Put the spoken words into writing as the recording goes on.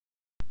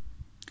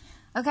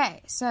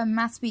Okay, so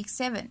Maths Week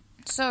 7.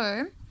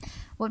 So,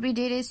 what we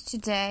did is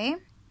today,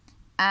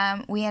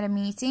 we had a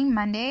meeting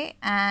Monday,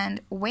 and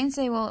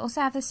Wednesday we'll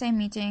also have the same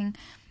meeting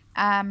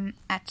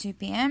at 2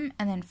 p.m.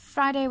 and then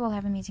Friday we'll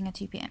have a meeting at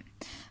 2 p.m.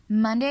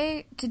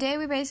 Today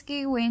we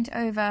basically went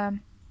over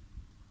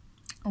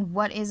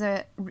what is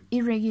a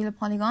irregular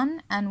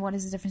polygon and what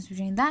is the difference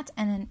between that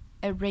and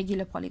a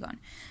regular polygon.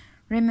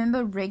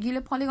 Remember,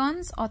 regular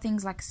polygons are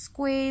things like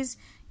squares,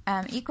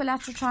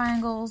 equilateral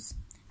triangles,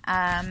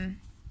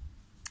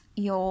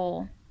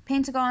 your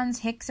pentagons,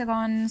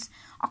 hexagons,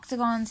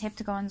 octagons,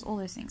 heptagons, all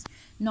those things,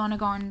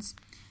 nonagons,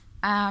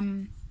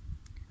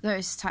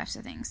 those types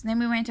of things. Then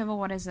we went over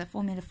what is the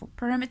formula for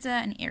perimeter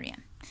and area.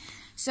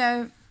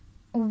 So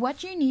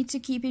what you need to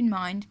keep in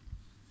mind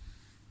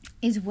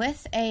is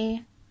with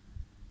a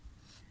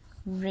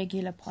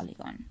regular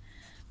polygon,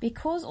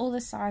 because all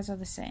the sides are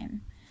the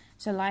same,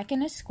 so like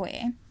in a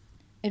square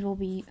it will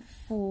be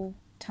 4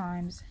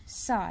 times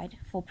side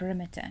for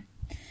perimeter,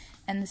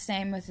 and the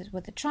same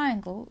with a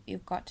triangle,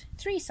 you've got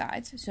 3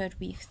 sides, so it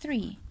will be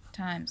 3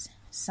 times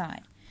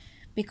side,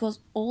 because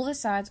all the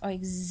sides are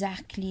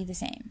exactly the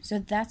same. So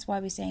that's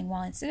why we're saying,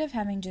 well, instead of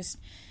having just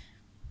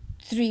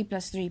 3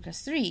 plus 3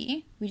 plus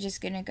 3, we're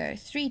just going to go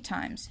 3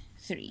 times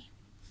 3,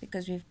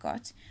 because we've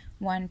got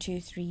 1,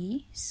 2,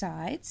 3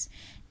 sides,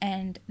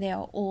 and they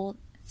are all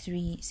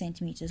 3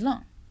 centimeters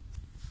long.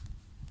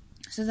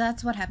 So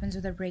that's what happens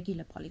with a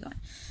regular polygon.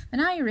 But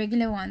now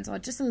irregular ones are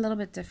just a little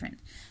bit different.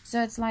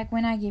 So it's like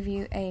when I give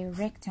you a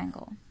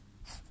rectangle.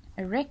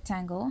 A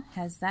rectangle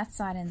has that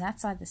side and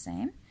that side the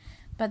same,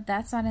 but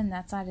that side and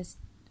that side is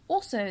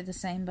also the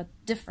same but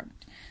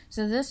different.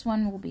 So this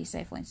one will be,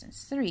 say for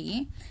instance,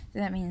 3. So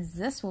that means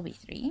this will be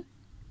 3.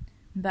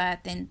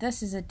 But then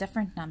this is a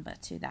different number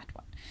to that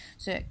one.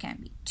 So it can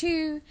be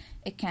 2,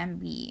 it can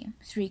be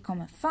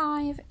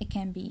 3,5, it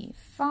can be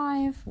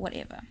 5,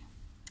 whatever.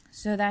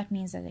 So that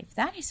means that if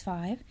that is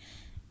 5,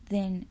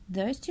 then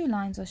those 2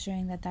 lines are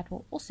showing that that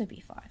will also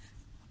be 5.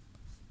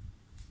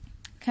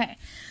 Okay,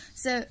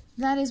 so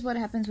that is what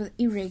happens with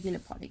irregular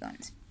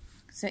polygons.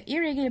 So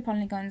irregular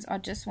polygons are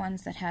just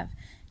ones that have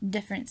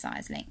different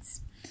size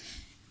lengths.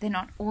 They're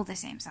not all the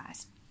same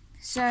size.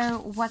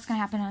 So what's going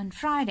to happen on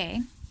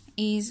Friday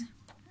is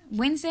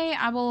Wednesday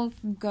I will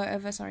go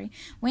over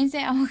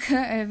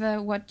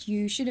what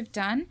you should have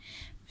done.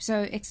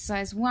 So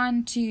exercise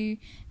 1, 2,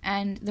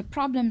 and the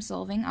problem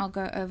solving I'll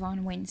go over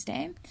on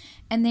Wednesday.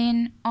 And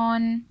then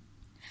on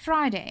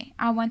Friday,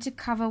 I want to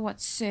cover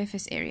what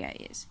surface area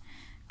is.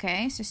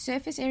 Okay, so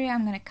surface area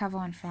I'm going to cover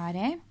on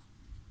Friday.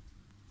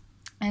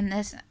 And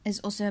this is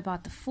also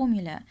about the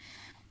formula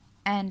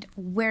and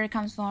where it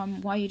comes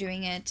from, why you're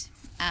doing it,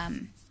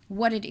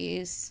 what it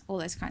is, all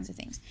those kinds of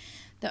things.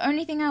 The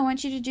only thing I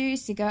want you to do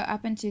is to go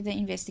up into the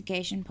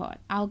investigation part.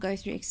 I'll go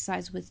through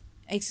exercise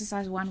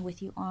 1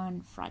 with you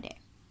on Friday.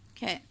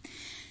 Okay,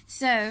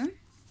 so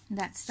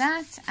that's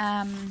that.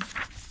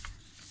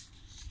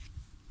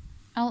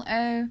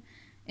 LO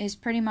is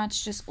pretty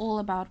much just all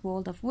about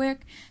world of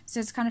work.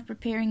 So it's kind of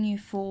preparing you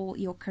for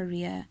your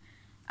career,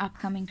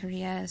 upcoming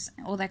careers,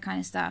 all that kind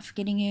of stuff.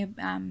 Getting you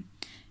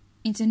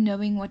into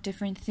knowing what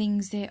different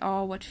things there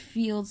are, what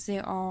fields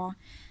there are,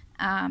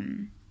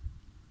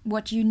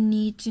 what you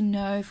need to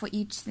know for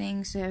each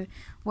thing. So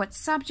what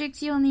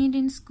subjects you'll need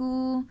in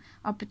school,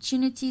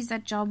 opportunities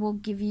that job will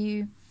give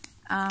you,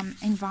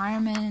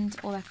 environment,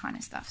 all that kind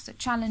of stuff. So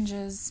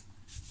challenges,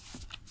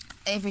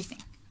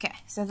 everything. Okay,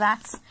 so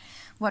that's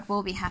what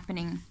will be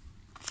happening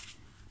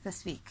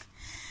this week.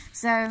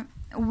 So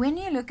when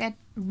you look at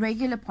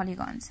regular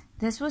polygons,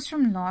 this was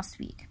from last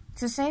week.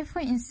 So say for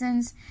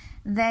instance,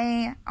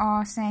 they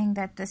are saying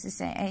that this is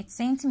say 8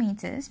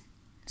 centimeters.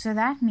 So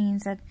that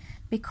means that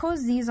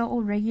because these are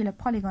all regular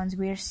polygons,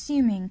 we're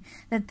assuming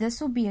that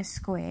this will be a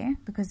square,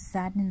 because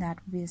that and that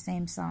will be the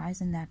same size,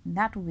 and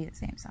that will be the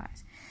same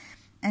size.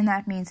 And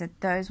that means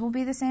that those will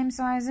be the same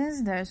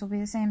sizes, those will be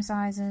the same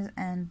sizes,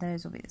 and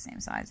those will be the same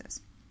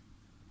sizes.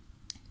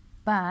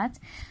 But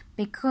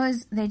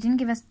because they didn't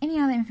give us any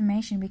other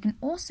information, we can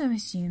also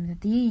assume that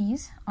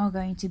these are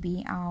going to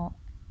be our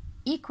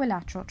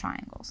equilateral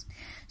triangles.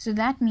 So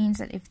that means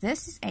that if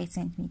this is 8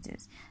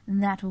 centimeters,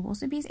 that will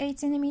also be 8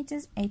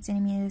 centimeters, 8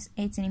 centimeters,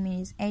 8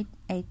 centimeters, 8,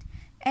 8,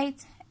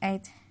 8,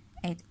 8,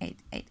 8, 8,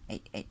 8,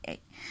 8, 8, 8.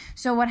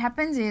 So what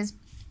happens is,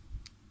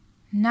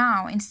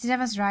 now, instead of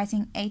us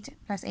writing 8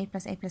 plus 8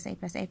 plus 8 plus 8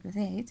 plus 8 plus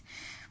 8,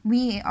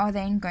 we are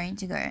then going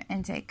to go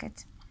and take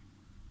it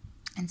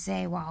and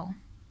say, well,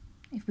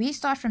 if we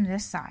start from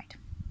this side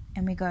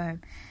and we go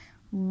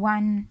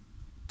 1,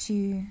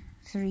 2,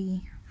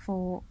 3,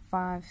 4,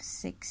 5,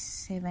 6,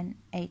 7,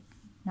 8,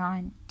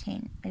 9,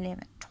 10,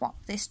 11, 12.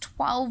 There's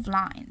 12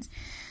 lines.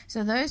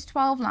 So those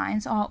 12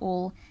 lines are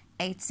all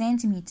 8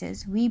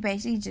 centimeters. We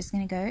basically just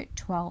going to go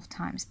 12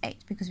 times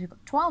 8 because we've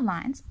got 12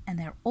 lines and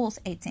they're all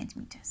 8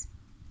 centimeters.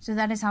 So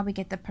that is how we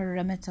get the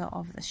perimeter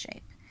of the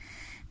shape.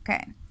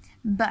 Okay,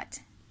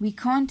 but we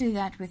can't do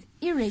that with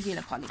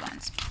irregular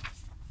polygons.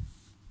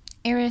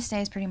 Area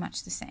stays pretty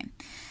much the same.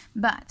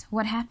 But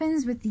what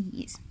happens with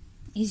these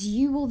is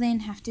you will then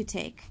have to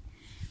take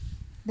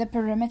the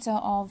perimeter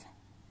of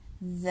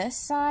this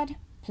side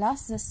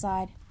plus this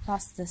side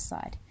plus this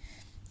side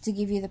to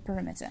give you the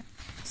perimeter.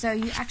 So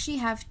you actually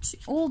have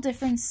all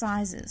different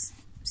sizes.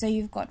 So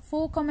you've got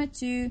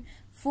 4,2,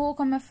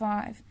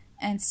 4,5,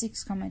 and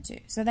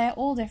 6,2. So they're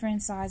all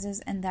different sizes,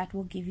 and that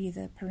will give you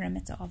the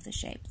perimeter of the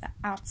shape, the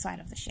outside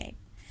of the shape.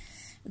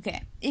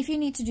 Okay, if you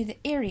need to do the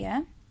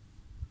area,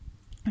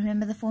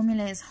 remember the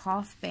formula is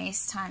half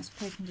base times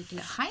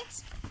perpendicular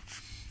height.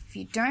 If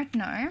you don't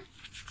know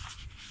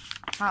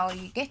how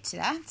you get to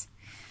that,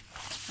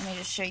 let me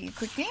just show you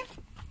quickly.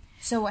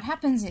 So what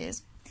happens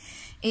is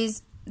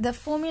the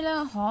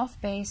formula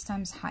half base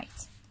times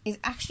height is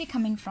actually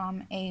coming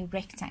from a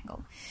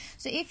rectangle.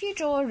 So if you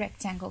draw a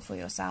rectangle for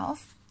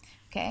yourself,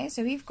 okay,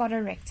 so we've got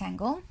a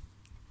rectangle,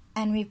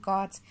 and we've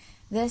got,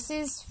 this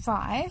is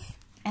 5,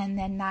 and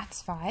then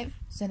that's 5,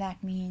 so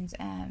that means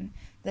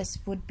this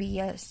would be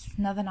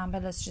another number,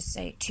 let's just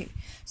say 2.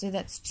 So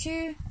that's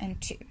 2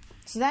 and 2.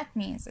 So that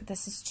means that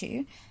this is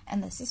 2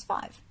 and this is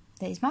 5.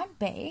 There's my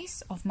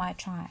base of my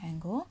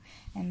triangle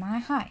and my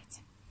height.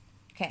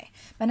 Okay,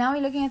 but now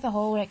we're looking at the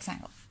whole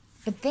rectangle.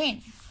 But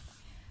then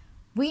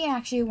we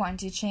actually want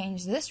to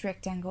change this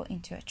rectangle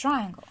into a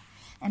triangle.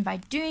 And by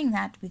doing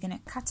that, we're going to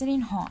cut it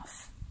in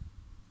half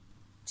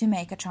to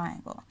make a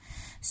triangle.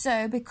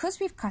 So because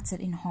we've cut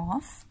it in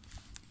half,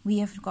 we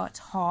have got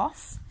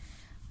half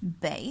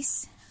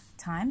base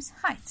times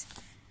height.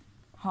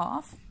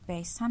 Half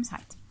base times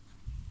height.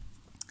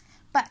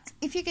 But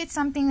if you get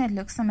something that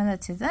looks similar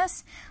to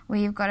this, where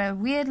you've got a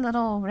weird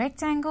little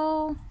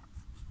rectangle,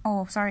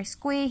 or sorry,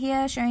 square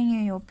here showing you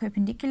your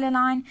perpendicular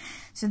line,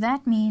 so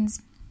that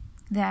means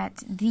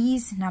that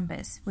these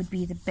numbers would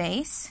be the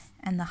base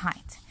and the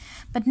height.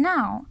 But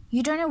now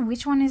you don't know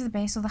which one is the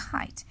base or the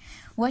height.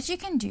 What you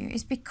can do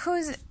is,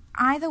 because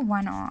either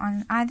one are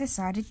on either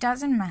side, it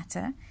doesn't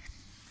matter.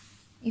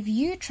 If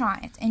you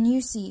try it and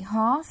you see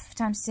half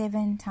times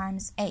 7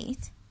 times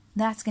 8,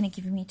 that's going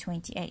to give me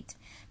 28,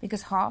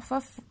 because half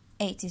of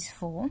 8 is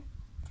 4.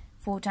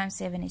 4 times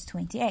 7 is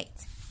 28.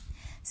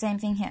 Same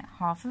thing here,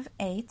 half of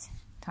 8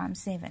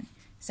 times 7,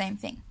 same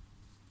thing.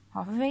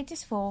 Half of 8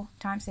 is 4,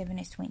 times 7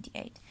 is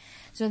 28.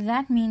 So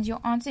that means your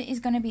answer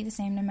is going to be the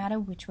same no matter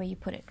which way you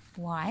put it.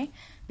 Why?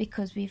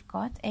 Because we've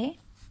got a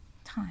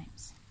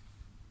times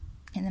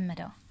in the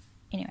middle.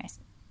 Anyways,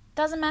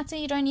 doesn't matter,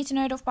 you don't need to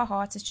know it off by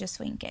heart, it's just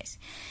for in case.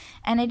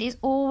 And it is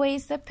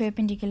always the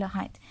perpendicular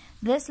height.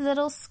 This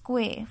little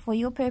square for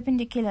your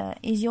perpendicular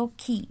is your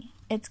key.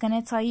 It's going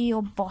to tell you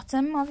your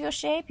bottom of your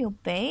shape, your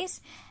base,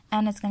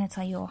 and it's going to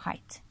tell you your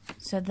height.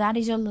 So that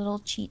is your little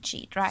cheat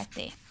sheet right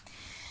there.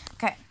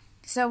 Okay,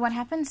 so what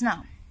happens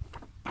now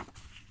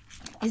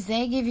is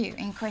they give you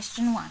in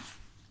question 1.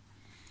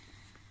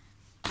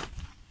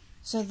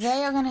 So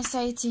they are going to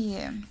say to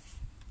you,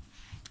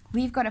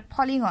 we've got a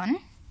polygon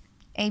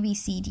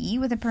ABCD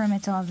with a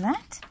perimeter of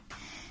that,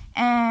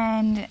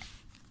 and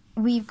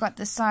we've got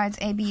the sides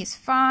AB is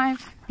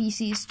 5,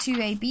 BC is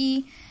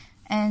 2AB,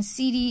 and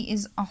CD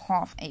is a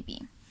half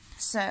AB.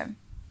 So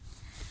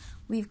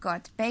we've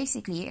got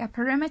basically a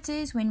perimeter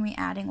is when we're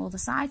adding all the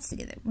sides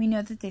together. We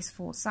know that there's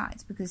 4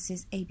 sides because it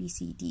says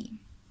ABCD.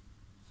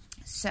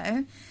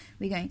 So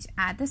we're going to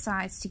add the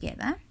sides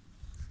together.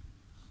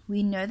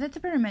 We know that the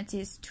perimeter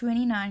is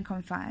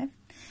 29,5,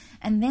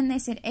 and then they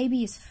said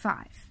AB is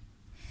 5.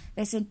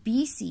 They said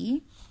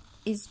BC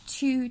is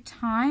 2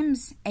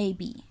 times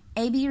AB.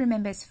 AB,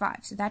 remember, is 5,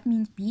 so that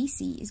means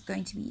BC is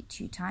going to be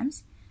 2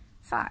 times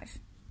 5.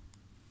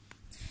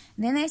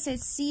 Then they said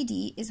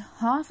CD is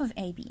half of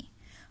AB.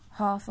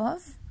 Half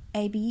of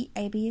AB,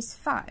 AB is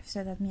 5,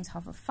 so that means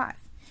half of 5.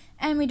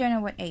 And we don't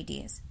know what AD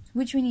is,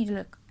 which we need to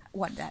look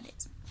what that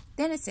is.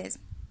 Then it says,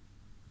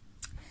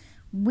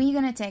 we're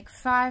going to take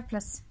 5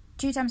 plus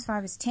 2 times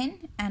 5 is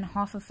 10, and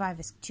half of 5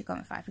 is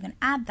 2,5. We're going to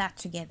add that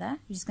together,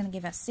 which is going to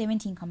give us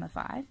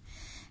 17,5.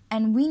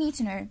 And we need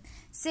to know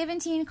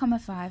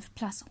 17,5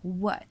 plus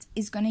what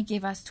is going to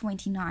give us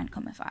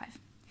 29,5.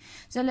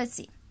 So let's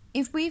see.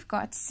 If we've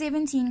got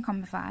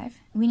 17,5,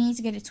 we need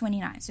to get to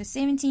 29. So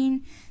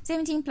 17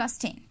 plus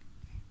 10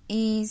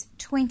 is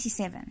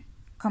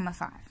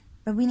 27,5.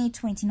 But we need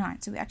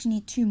 29, so we actually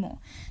need 2 more.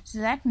 So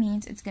that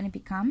means it's going to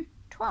become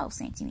 12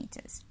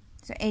 centimeters.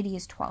 So 80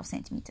 is 12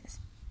 centimeters.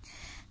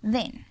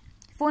 Then,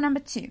 for number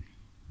 2,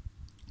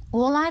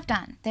 all I've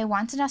done, they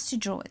wanted us to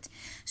draw it.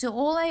 So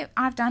all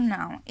I've done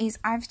now is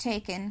I've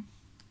taken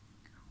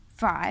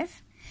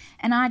 5,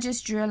 and I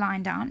just drew a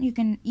line down. You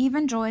can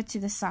even draw it to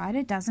the side,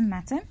 it doesn't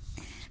matter.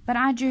 But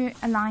I drew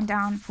a line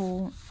down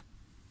for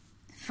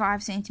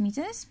 5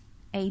 centimeters.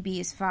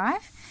 AB is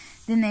 5.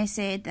 Then they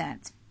said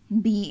that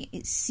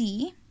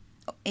BC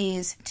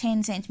is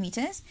 10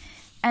 centimeters.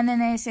 And then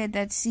they said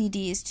that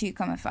CD is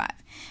 2,5.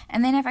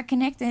 And then if I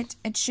connect it,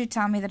 it should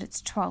tell me that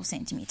it's 12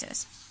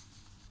 centimeters.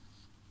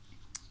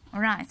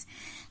 Alright.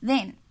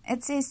 Then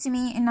it says to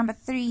me in number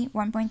 3,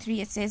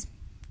 1.3, it says,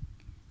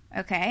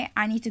 okay,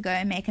 I need to go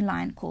and make a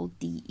line called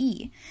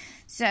DE.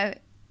 So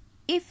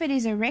if it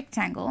is a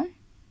rectangle,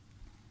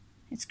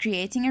 it's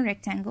creating a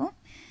rectangle.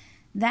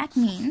 That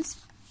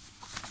means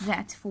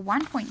that for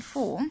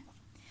 1.4,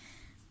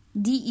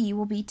 DE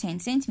will be 10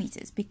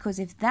 centimeters, because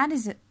if that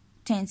is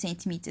 10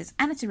 centimeters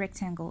and it's a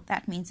rectangle,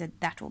 that means that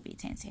that will be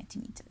 10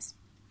 centimeters.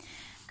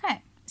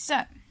 Okay,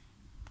 so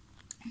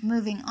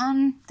moving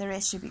on, the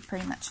rest should be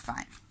pretty much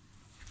fine.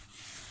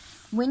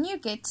 When you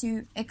get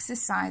to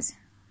exercise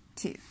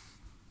 2,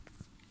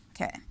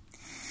 okay,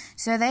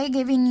 so they're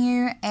giving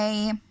you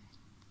a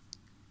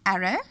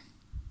arrow,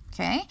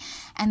 okay,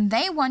 and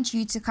they want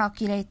you to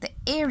calculate the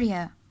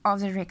area of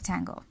the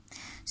rectangle.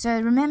 So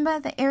remember,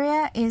 the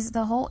area is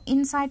the whole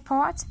inside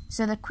part.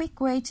 So the quick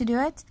way to do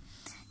it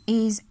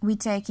is we're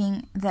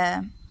taking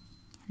the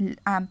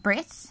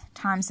breadth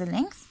times the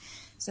length.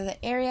 So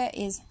the area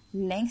is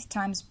length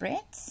times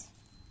breadth.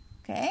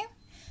 Okay,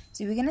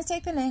 so we're going to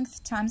take the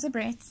length times the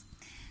breadth.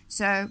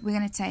 So we're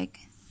going to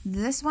take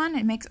this one.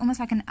 It makes almost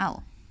like an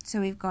L.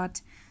 So we've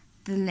got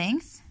the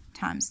length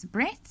times the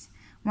breadth,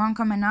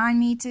 1,9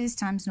 meters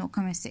times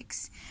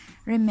 0,6.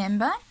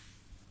 Remember,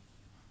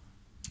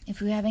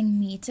 if we're having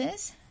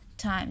meters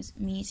times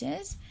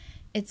meters,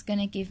 it's going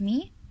to give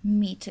me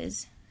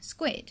meters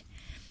squared.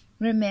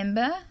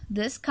 Remember,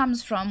 this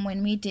comes from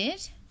when we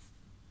did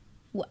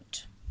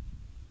what?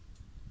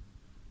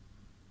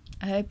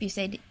 I hope you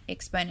said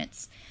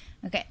exponents.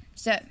 Okay,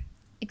 so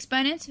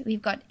exponents,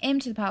 we've got m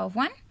to the power of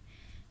 1,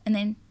 and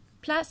then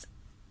plus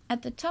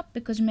at the top,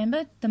 because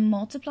remember, the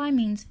multiply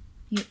means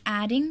you're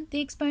adding the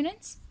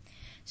exponents.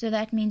 So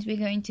that means we're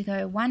going to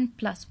go 1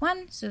 plus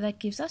 1, so that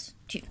gives us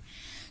 2.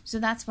 So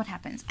that's what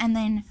happens. And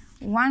then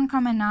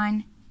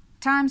 1,9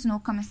 times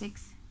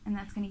 0,6, and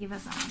that's going to give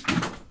us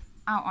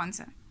our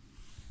answer.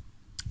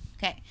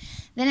 Okay,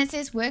 then it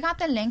says work out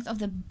the length of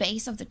the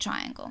base of the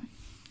triangle.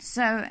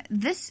 So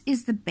this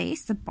is the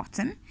base, the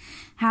bottom.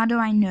 How do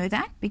I know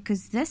that?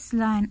 Because this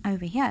line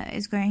over here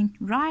is going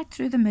right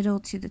through the middle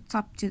to the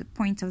top, to the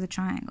point of the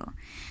triangle.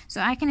 So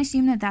I can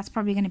assume that that's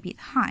probably going to be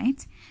the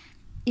height.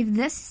 If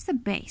this is the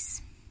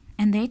base,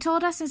 and they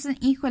told us it's an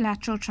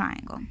equilateral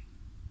triangle,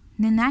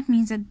 then that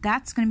means that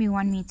that's going to be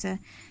 1 meter.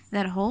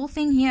 That whole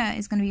thing here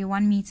is going to be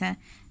 1 meter,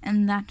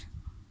 and that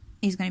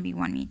is going to be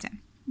 1 meter.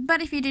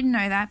 But if you didn't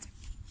know that,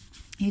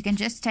 you can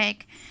just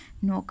take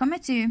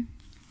 0,2,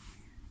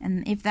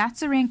 and if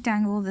that's a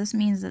rectangle, this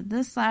means that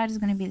this side is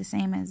going to be the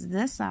same as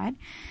this side.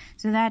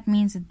 So that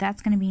means that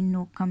that's going to be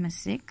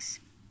 0,6.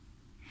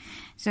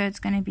 So it's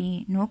going to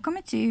be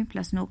 0,2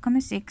 plus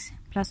 0,6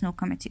 plus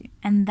 0,2.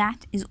 And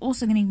that is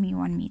also going to give me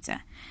 1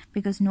 meter.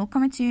 Because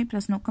 0,2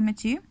 plus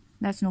 0,2,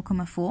 that's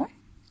 0,4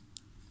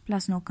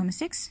 plus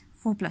 0,6.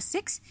 4 plus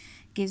 6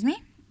 gives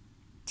me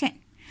 10.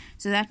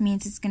 So that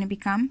means it's going to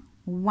become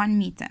 1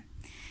 meter.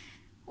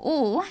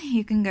 Or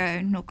you can go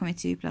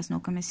 0,2 plus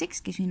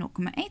 0,6 gives me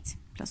 0,8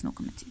 plus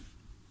 0,2.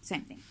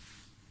 Same thing.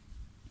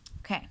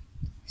 Okay,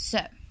 so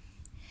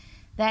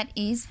that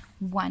is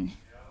 1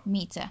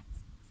 meter.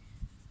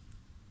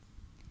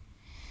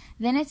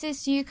 Then it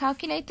says you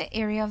calculate the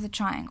area of the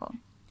triangle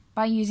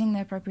by using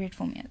the appropriate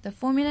formula. The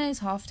formula is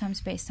half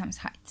times base times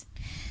height.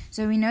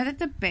 So we know that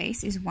the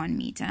base is 1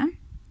 meter.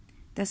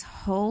 This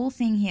whole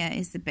thing here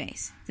is the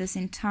base. This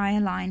entire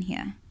line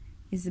here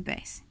is the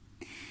base.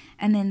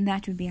 And then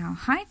that would be our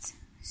height.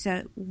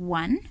 So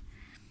 1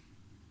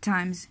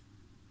 times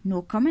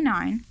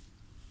 0,9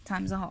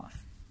 times a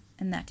half.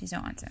 And that is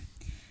our answer.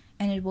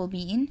 And it will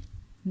be in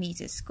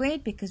meters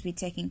squared because we're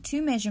taking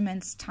two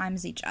measurements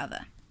times each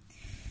other.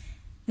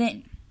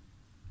 Then,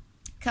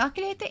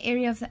 calculate the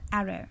area of the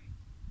arrow.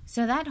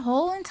 So that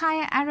whole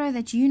entire arrow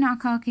that you're now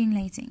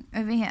calculating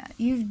over here,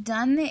 you've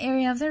done the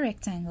area of the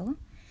rectangle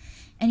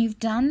and you've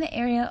done the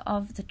area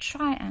of the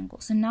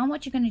triangle. So now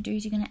what you're going to do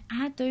is you're going to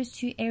add those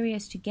two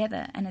areas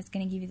together and it's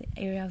going to give you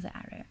the area of the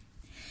arrow.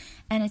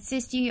 And it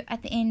says to you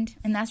at the end,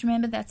 and that's,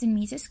 remember, that's in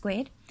meters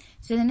squared.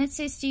 So then it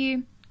says to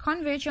you,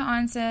 convert your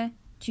answer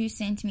to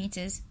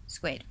centimeters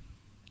squared.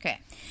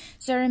 Okay,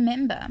 so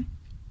remember,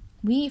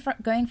 we're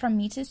going from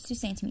meters to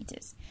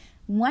centimeters.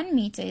 1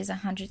 meter is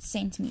 100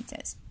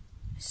 centimeters.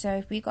 So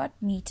if we got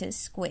meters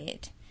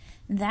squared,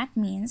 that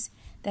means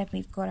that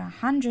we've got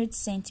 100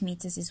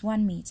 centimeters is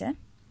 1 meter.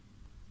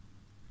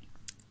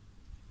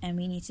 And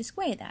we need to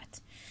square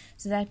that.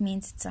 So that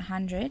means it's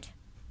 100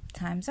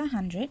 times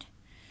 100,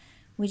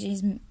 which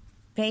is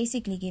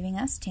basically giving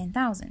us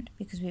 10,000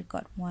 because we've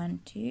got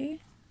 1, 2,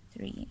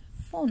 3,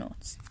 4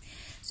 noughts.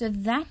 So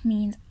that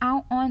means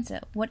our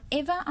answer,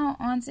 whatever our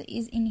answer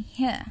is in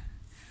here,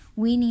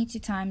 we need to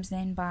times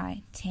then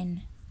by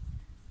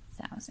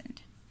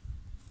 10,000.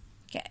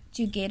 Okay,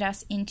 to get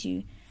us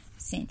into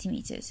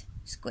centimeters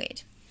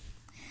squared.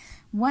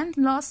 One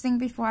last thing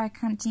before I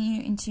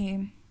continue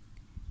into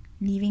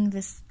leaving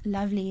this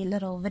lovely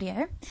little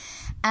video.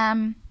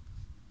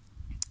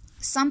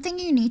 Something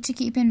you need to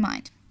keep in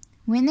mind.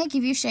 When they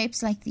give you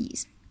shapes like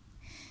these,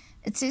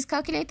 it says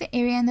calculate the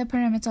area and the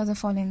perimeter of the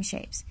following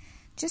shapes.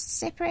 Just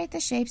separate the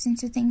shapes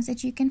into things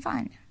that you can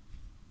find.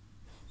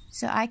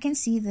 So I can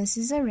see this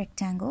is a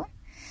rectangle.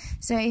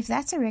 So if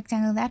that's a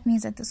rectangle, that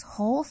means that this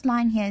whole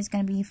line here is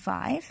going to be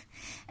 5.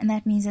 And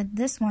that means that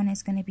this one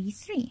is going to be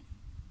 3.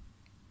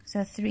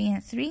 So 3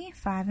 and 3,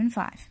 5 and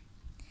 5.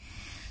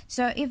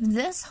 So if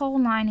this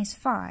whole line is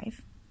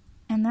 5,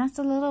 and that's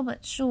a little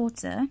bit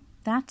shorter.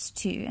 That's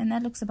 2, and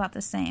that looks about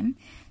the same.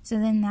 So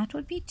then that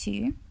would be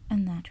 2,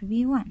 and that would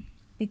be 1.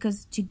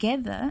 Because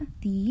together,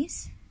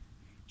 these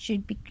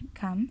should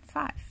become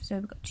 5. So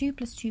we've got 2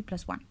 plus 2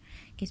 plus 1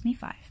 gives me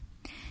 5.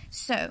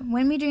 So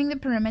when we're doing the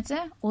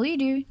perimeter, all you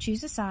do,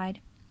 choose a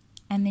side,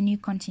 and then you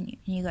continue.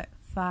 And you go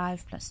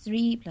 5 plus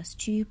 3 plus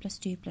 2 plus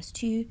 2 plus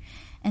 2.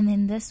 And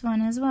then this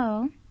one as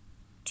well,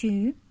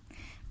 2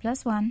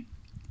 plus 1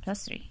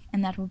 plus 3.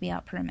 And that will be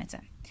our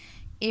perimeter.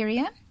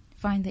 Area,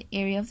 find the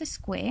area of the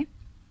square.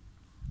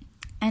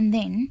 And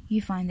then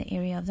you find the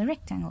area of the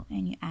rectangle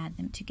and you add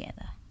them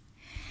together.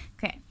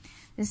 Okay,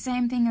 the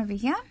same thing over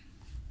here.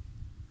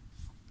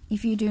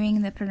 If you're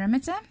doing the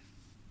perimeter,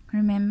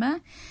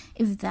 remember,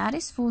 if that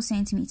is 4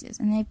 centimeters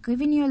and they've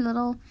given you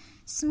a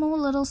small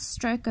little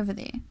stroke over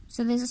there.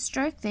 So there's a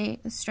stroke there,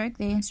 a stroke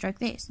there, and stroke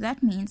there. So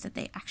that means that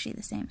they're actually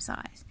the same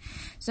size.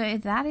 So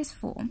if that is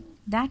 4,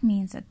 that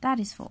means that that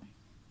is 4.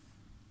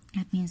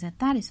 That means that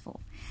that is 4.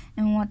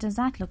 And what does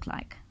that look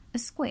like? A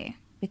square.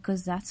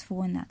 Because that's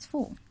 4 and that's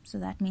 4. So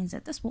that means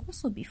that this will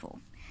also be 4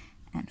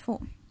 and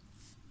 4.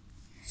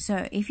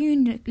 So if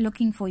you're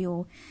looking for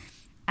your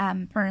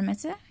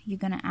perimeter, you're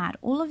going to add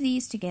all of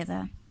these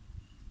together.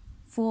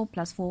 4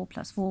 plus 4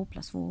 plus 4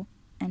 plus 4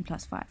 and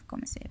plus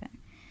 5,7.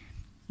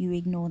 You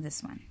ignore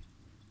this one.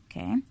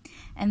 Okay.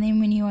 And then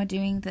when you are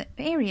doing the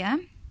area,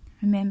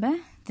 remember,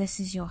 this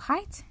is your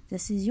height.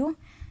 This is your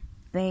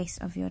base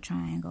of your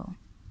triangle.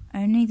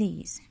 Only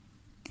these.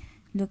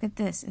 Look at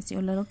this. It's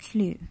your little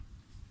clue.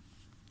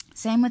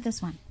 Same with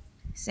this one.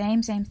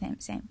 Same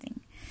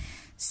thing.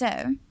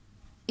 So,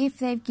 if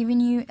they've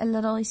given you a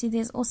little, you see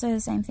there's also the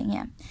same thing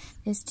here.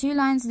 There's 2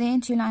 lines there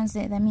and 2 lines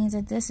there. That means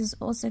that this is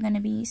also going to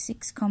be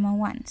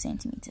 6,1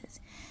 centimeters.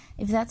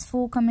 If that's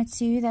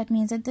 4,2, that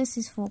means that this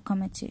is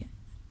 4,2.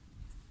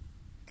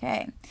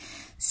 Okay.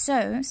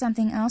 So,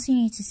 something else you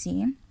need to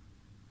see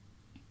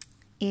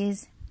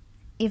is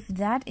if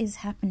that is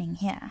happening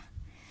here,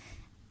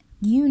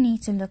 you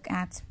need to look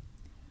at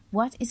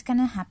what is going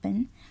to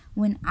happen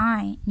when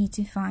I need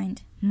to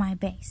find my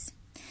base.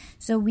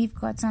 So we've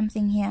got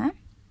something here.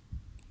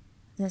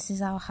 This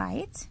is our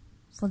height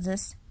for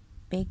this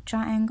big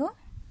triangle.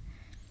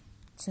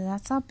 So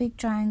that's our big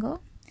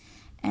triangle.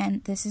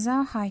 And this is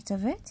our height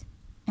of it.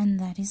 And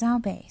that is our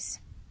base.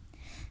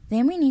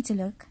 Then we need to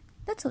look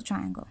little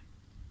triangle.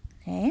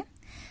 Okay.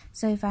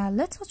 So if our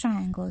little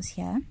triangle is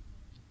here,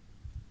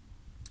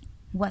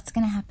 what's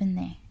going to happen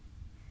there?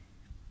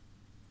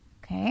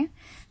 Okay.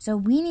 So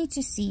we need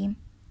to see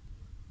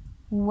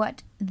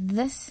what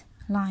this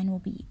line will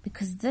be,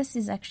 because this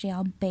is actually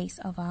our base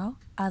of our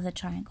other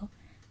triangle,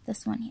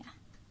 this one here.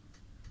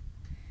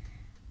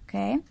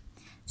 Okay,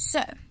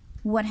 so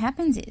what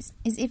happens is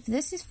if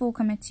this is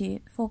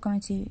 4,2,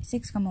 4,2,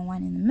 6,1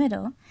 in the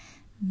middle,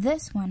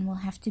 this one will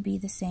have to be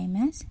the same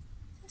as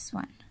this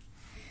one.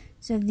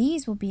 So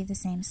these will be the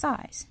same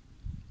size.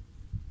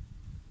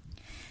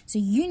 So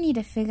you need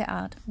to figure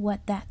out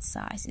what that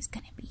size is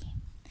going to be.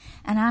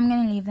 And I'm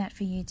going to leave that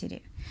for you to do.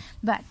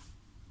 But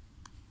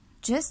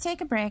just take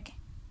a break,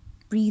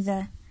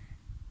 breather,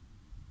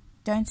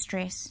 don't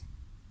stress,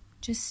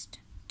 just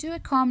do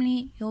it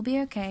calmly, you'll be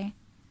okay.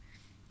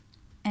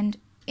 And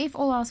if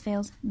all else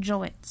fails,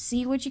 draw it.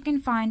 See what you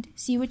can find,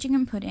 see what you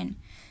can put in.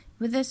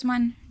 With this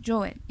one,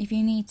 draw it if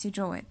you need to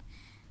draw it.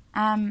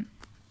 And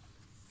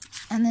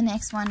the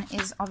next one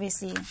is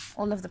obviously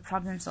all of the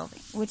problem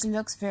solving, which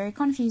looks very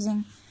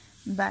confusing,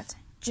 but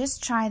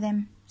just try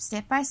them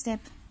step by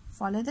step,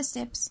 follow the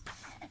steps,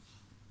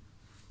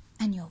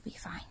 and you'll be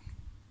fine.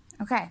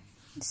 Okay,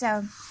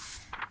 so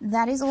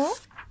that is all.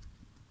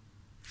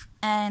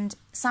 And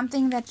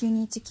something that you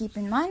need to keep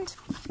in mind,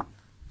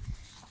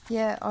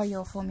 here are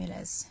your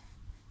formulas.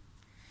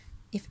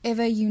 If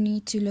ever you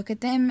need to look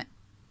at them,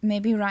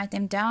 maybe write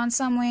them down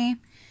somewhere.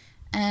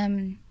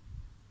 They're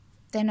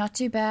not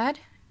too bad,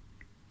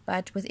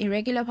 but with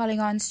irregular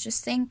polygons,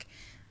 just think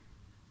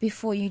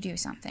before you do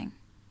something.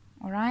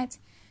 Alright?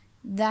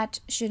 That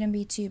shouldn't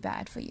be too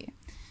bad for you.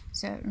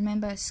 So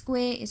remember, a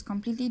square is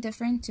completely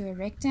different to a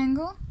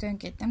rectangle. Don't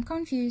get them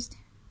confused.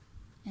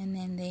 And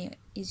then there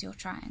is your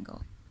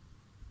triangle.